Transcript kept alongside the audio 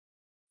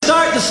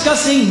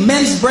discussing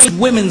men's brains,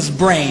 women's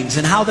brains,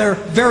 and how they're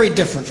very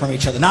different from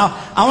each other. Now,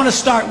 I want to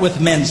start with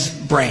men's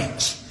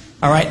brains.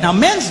 All right? Now,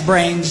 men's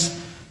brains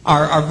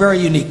are very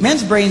unique.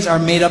 Men's brains are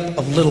made up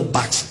of little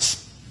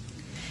boxes.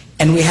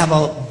 And we have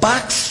a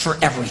box for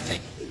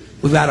everything.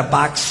 We've got a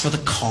box for the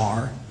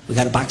car. We've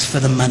got a box for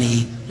the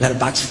money. We've got a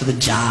box for the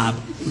job.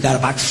 We've got a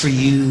box for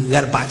you. We've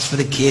got a box for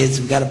the kids.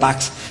 We've got a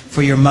box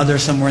for your mother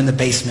somewhere in the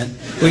basement.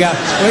 We got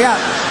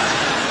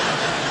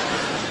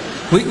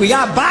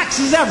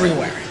boxes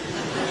everywhere.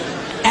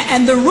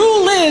 And the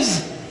rule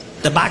is,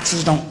 the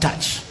boxes don't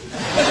touch.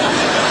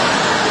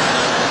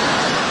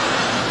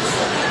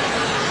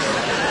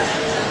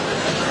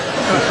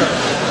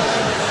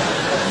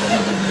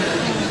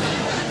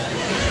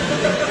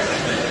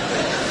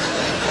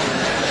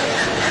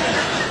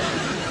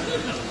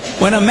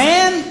 When a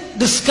man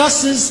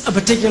discusses a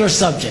particular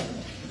subject,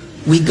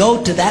 we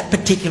go to that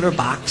particular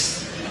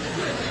box,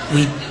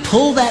 we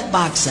pull that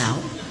box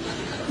out,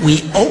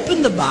 we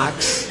open the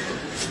box,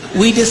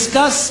 we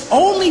discuss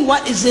only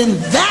what is in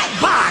that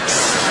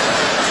box.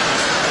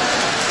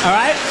 All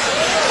right?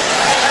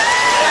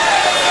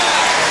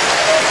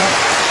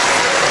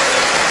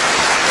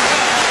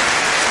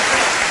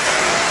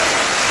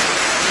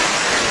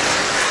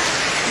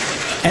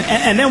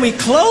 And then we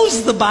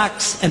close the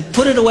box and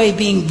put it away,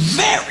 being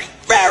very,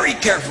 very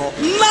careful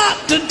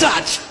not to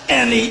touch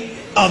any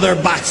other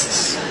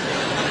boxes.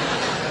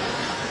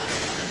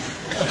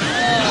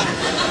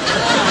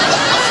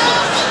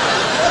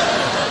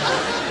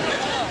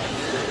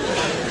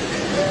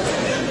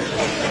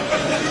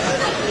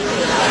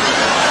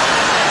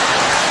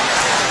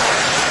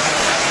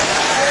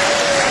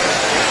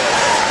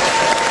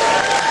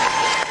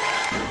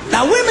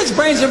 Now, women's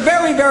brains are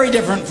very, very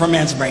different from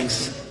men's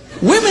brains.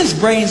 Women's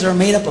brains are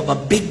made up of a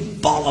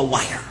big ball of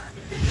wire.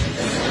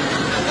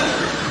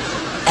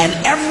 And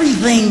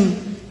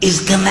everything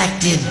is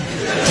connected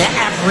to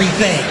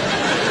everything.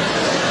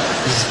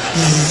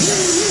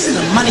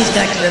 The money's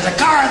connected to the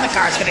car, and the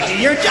car's connected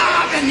to your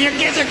job, and your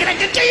kids are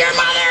connected to your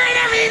mother, and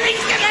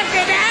everything's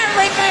connected to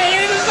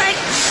everything. It's like...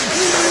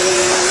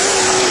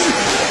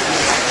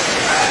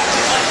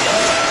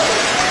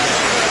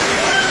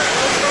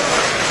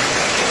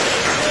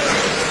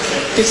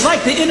 It's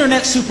like the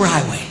internet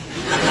superhighway.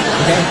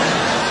 Okay?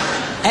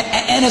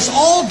 And it's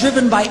all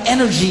driven by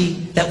energy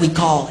that we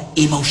call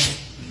emotion.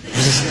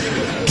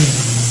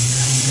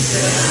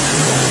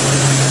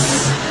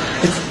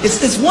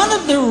 It's one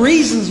of the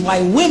reasons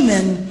why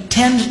women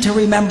tend to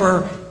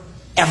remember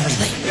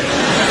everything.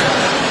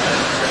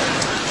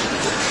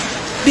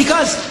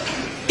 Because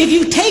if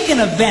you take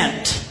an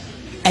event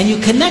and you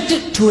connect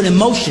it to an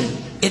emotion,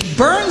 it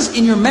burns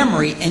in your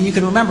memory and you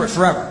can remember it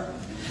forever.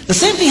 The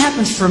same thing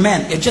happens for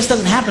men. It just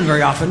doesn't happen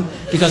very often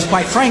because,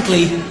 quite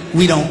frankly,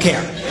 we don't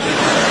care.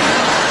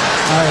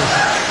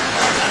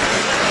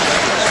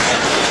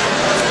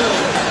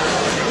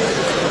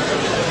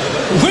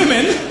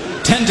 Women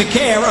tend to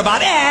care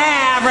about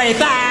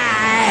everything.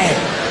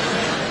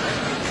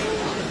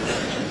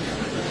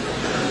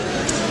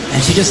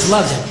 And she just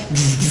loves it.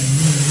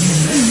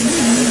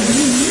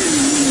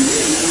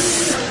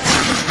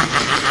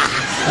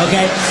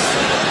 Okay?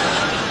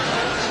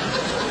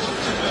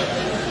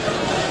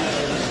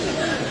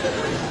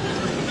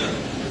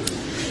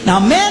 Now,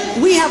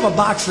 men, we have a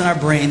box in our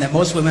brain that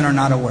most women are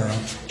not aware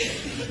of.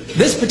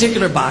 This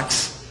particular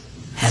box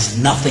has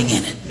nothing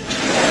in it.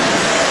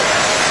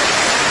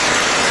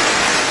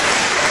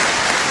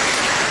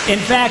 In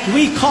fact,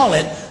 we call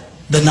it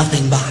the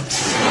nothing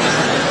box.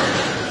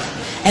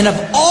 And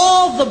of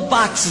all the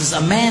boxes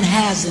a man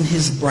has in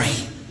his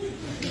brain,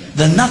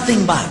 the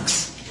nothing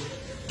box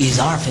is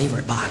our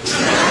favorite box.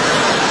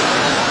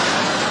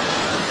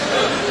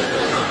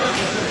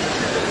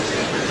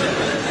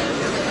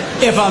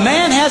 If a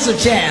man has a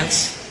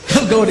chance,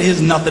 he'll go to his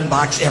nothing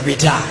box every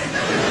time.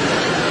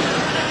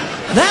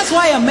 That's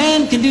why a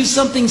man can do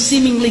something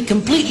seemingly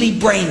completely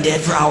brain dead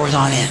for hours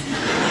on end.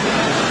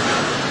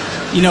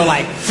 You know,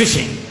 like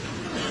fishing.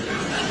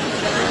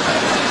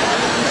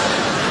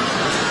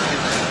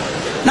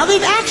 Now,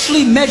 they've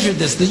actually measured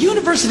this. The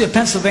University of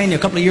Pennsylvania a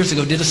couple of years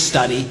ago did a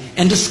study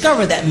and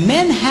discovered that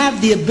men have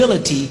the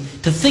ability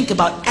to think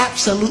about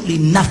absolutely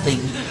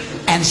nothing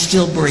and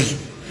still breathe.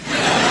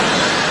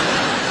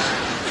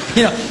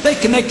 You know, they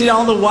connected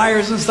all the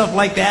wires and stuff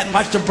like that and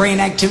watched the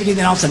brain activity,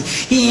 then all of a sudden,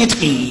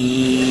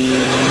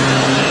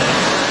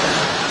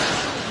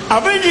 I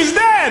think he's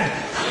dead.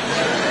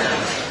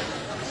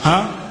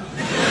 Huh?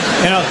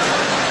 You know,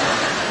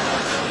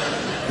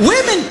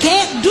 women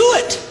can't do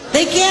it.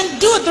 They can't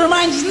do it. Their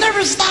minds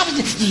never stop.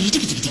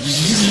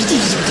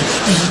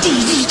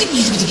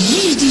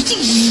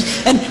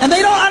 And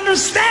they don't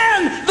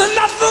understand the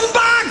nothing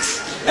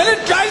box. And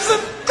it drives them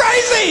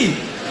crazy.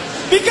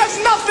 Because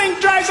nothing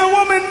drives a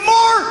woman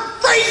more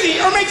crazy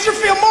or makes her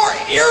feel more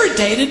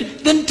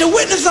irritated than to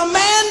witness a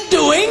man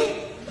doing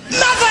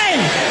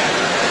nothing.